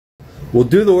will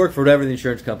do the work for whatever the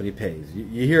insurance company pays.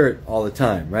 You hear it all the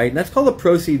time, right? And that's called the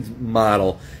proceeds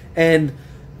model. And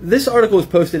this article was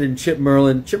posted in Chip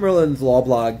Merlin. Chip Merlin's law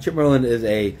blog. Chip Merlin is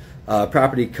a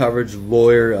property coverage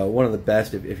lawyer, one of the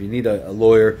best. If you need a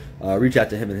lawyer, reach out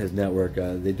to him and his network.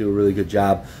 They do a really good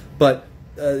job. But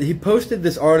he posted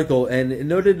this article, and it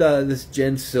noted this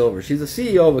Jen Silver. She's the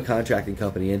CEO of a contracting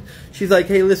company, and she's like,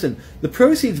 hey, listen, the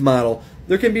proceeds model,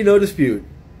 there can be no dispute.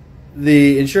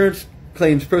 The insurance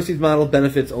claims proceeds model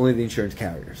benefits only the insurance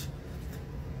carriers.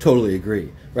 Totally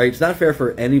agree, right? It's not fair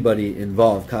for anybody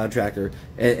involved, contractor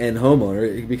and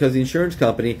homeowner, because the insurance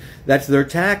company, that's their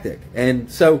tactic.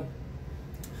 And so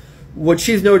what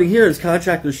she's noting here is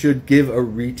contractors should give a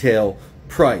retail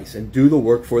price and do the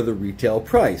work for the retail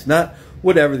price, not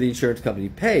whatever the insurance company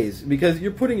pays, because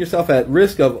you're putting yourself at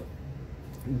risk of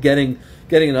getting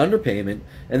an underpayment,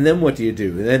 and then what do you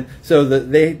do? And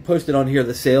then they posted on here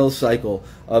the sales cycle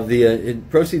of the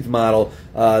proceeds model.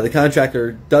 The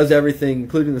contractor does everything,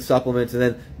 including the supplements, and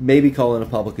then maybe call in a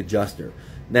public adjuster.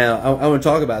 Now, I want to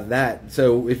talk about that.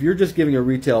 So if you're just giving a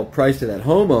retail price to that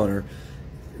homeowner,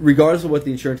 regardless of what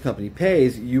the insurance company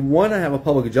pays, you want to have a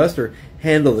public adjuster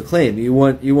handle the claim. You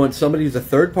want somebody who's a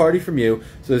third party from you,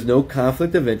 so there's no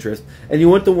conflict of interest, and you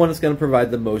want the one that's going to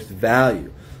provide the most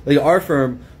value. Like our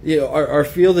firm, our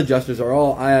field adjusters are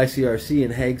all IICRC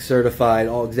and Hague certified,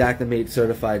 all Xactimate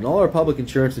certified, and all our public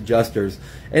insurance adjusters.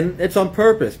 And it's on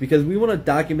purpose because we want to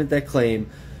document that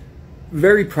claim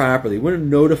very properly. We want to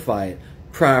notify it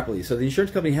properly, so the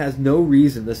insurance company has no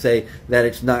reason to say that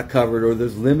it's not covered or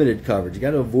there's limited coverage. You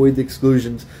got to avoid the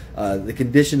exclusions, the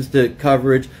conditions to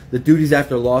coverage, the duties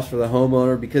after loss for the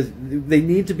homeowner, because they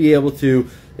need to be able to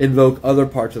invoke other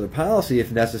parts of the policy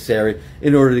if necessary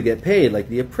in order to get paid, like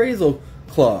the appraisal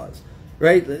clause,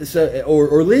 right? So,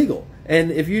 or legal.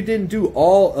 And if you didn't do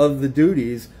all of the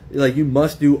duties, like you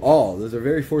must do all. Those are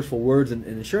very forceful words in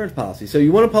insurance policy. So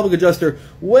you want a public adjuster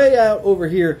way out over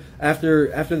here after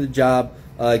the job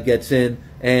gets in,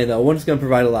 and one that's going to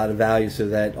provide a lot of value, so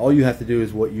that all you have to do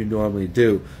is what you normally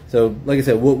do. So like I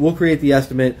said, we'll create the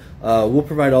estimate, we'll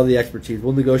provide all the expertise,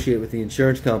 we'll negotiate with the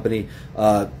insurance company,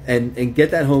 and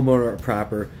get that homeowner a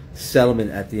proper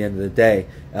settlement at the end of the day.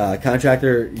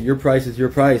 Contractor, your price is your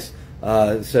price.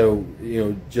 So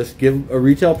just give a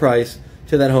retail price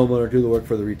to that homeowner, do the work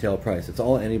for the retail price. That's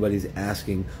all anybody's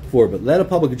asking for. But let a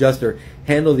public adjuster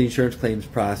handle the insurance claims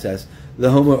process. The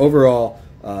homeowner overall,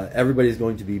 everybody's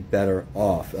going to be better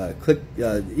off.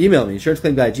 Email me,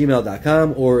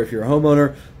 insuranceclaimguy@gmail.com, or if you're a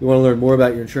homeowner, you want to learn more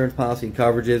about your insurance policy and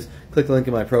coverages, click the link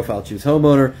in my profile, choose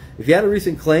homeowner. If you had a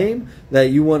recent claim that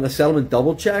you want a settlement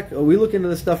double check, we look into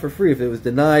this stuff for free. If it was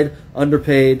denied,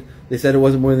 underpaid, they said it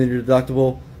wasn't more than your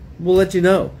deductible, we'll let you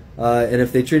know. And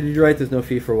if they treated you right, there's no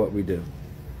fee for what we do.